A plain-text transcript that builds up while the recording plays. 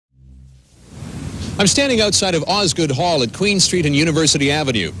I'm standing outside of Osgoode Hall at Queen Street and University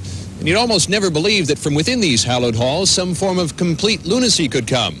Avenue. And you'd almost never believe that from within these hallowed halls, some form of complete lunacy could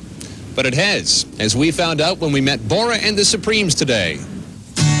come. But it has, as we found out when we met Bora and the Supremes today.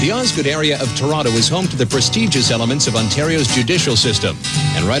 The Osgoode area of Toronto is home to the prestigious elements of Ontario's judicial system.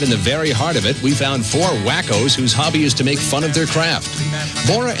 And right in the very heart of it, we found four wackos whose hobby is to make fun of their craft.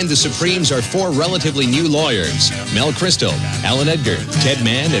 Bora and the Supremes are four relatively new lawyers, Mel Crystal, Alan Edgar, Ted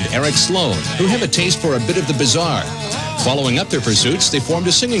Mann, and Eric Sloan, who have a taste for a bit of the bizarre. Following up their pursuits, they formed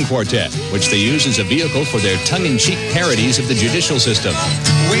a singing quartet, which they use as a vehicle for their tongue-in-cheek parodies of the judicial system.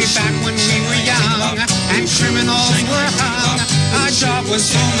 Way back when we were young and criminals were hung, our job was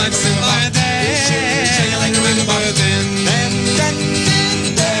so much simpler then. Remember then.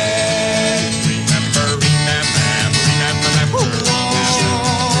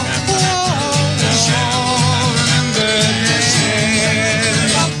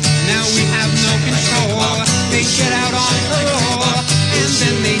 Now we have no control. They get out on parole and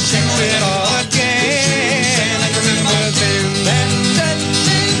then they check it all again. Remember then.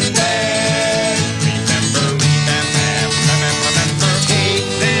 Take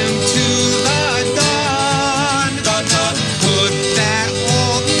them to the dawn. Put that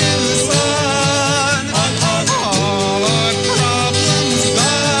old news on. All our problems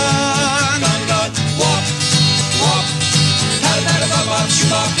gone.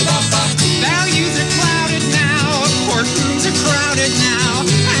 Values are clouded now. Courtrooms are crowded now.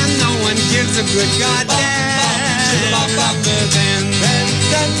 And no one gives a good goddamn.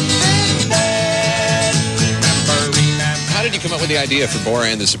 How did you come up with the idea for Bora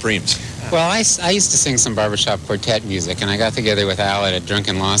and the Supremes? Well, I used to sing some barbershop quartet music, and I got together with Al at a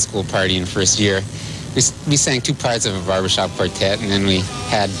drunken law school party in first year. We sang two parts of a barbershop quartet, and then we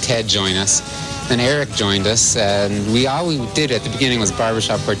had Ted join us. Then Eric joined us, and all we did at the beginning was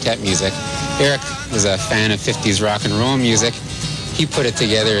barbershop quartet music. Eric was a fan of 50s rock and roll music. He put it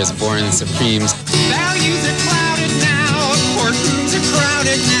together as Bora and the Supremes. Values are clouded now. Courtrooms are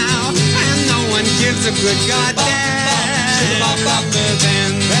crowded now. And no one gives a good goddamn.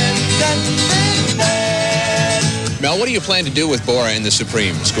 Mel, what do you plan to do with Bora and the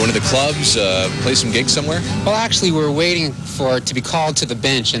Supremes? Go into the clubs, play some gigs somewhere? Well, actually, we're waiting for it to be called to the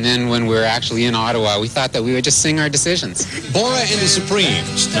bench, and then when we're actually in Ottawa, we thought that we would just sing our decisions. Bora and the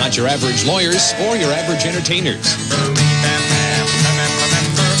Supremes, not your average lawyers or your average entertainers.